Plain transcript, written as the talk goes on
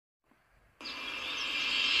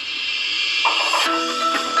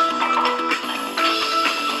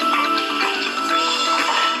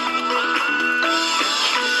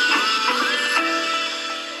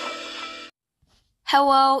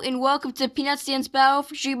Hello and welcome to Peanuts Dan's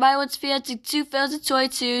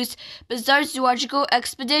PABFDIF2022’s Bizarre Zoological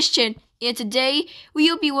Expedition. And today, we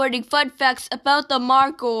will be learning fun facts about the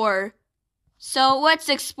Markhor. So let's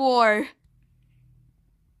explore.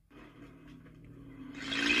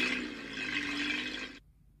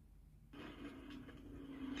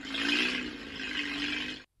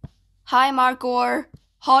 Hi Markhor.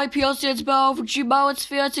 Hi, Peanuts Dan's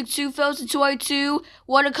PABFDIF2022’s.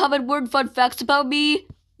 Want to come and learn fun facts about me?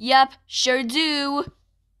 Yep, sure do.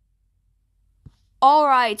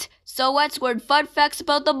 Alright, so let's learn fun facts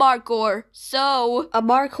about the Markhor. So, a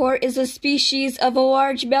Markhor is a species of a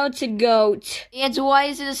large mountain goat. And why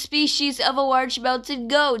is it a species of a large mountain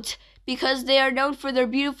goat? Because they are known for their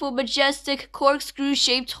beautiful, majestic,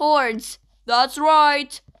 corkscrew-shaped horns. That's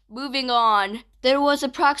right. Moving on. There was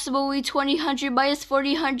approximately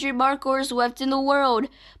 2,000–4,000 Markhors left in the world,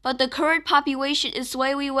 but the current population is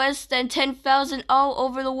slightly less than 10,000 all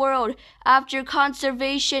over the world after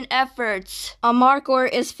conservation efforts. A Markhor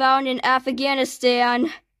is found in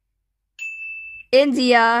Afghanistan,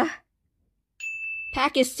 India,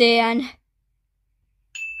 Pakistan,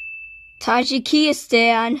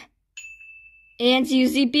 Tajikistan, and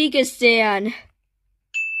Uzbekistan.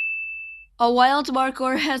 A wild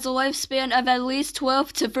Markhor has a lifespan of at least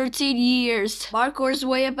 12 to 13 years. Markhors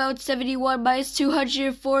weigh about 71 ×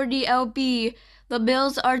 240 lb. The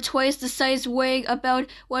males are twice the size, weighing about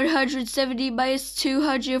 170 ×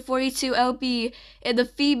 242 lb, and the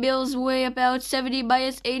females weigh about 70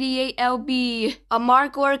 × 88 lb. A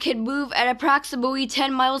Markhor can move at approximately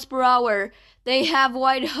 10 miles per hour. They have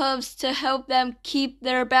wide hooves to help them keep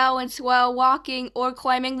their balance while walking or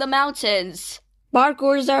climbing the mountains.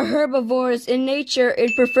 Markhors are herbivores in nature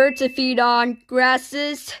and prefer to feed on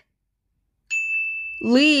grasses,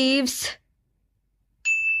 leaves,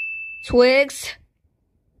 twigs,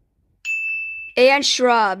 and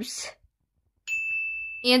shrubs.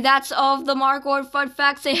 And that's all of the Markhor fun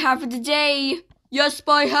facts I have for today. Yes,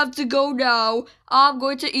 but I have to go now. I'm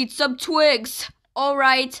going to eat some twigs.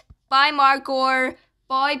 Alright, bye Markhor.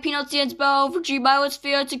 Bye, Peanuts Dan's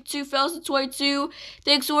PABFDIF2022.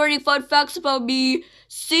 Thanks for learning fun facts about me.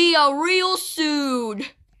 See ya real soon.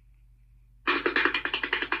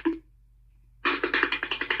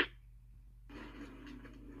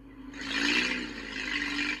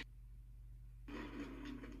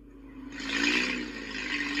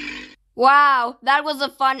 Wow, that was a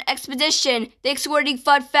fun expedition. Thanks for learning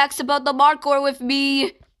fun facts about the Markhor with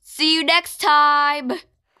me. See you next time.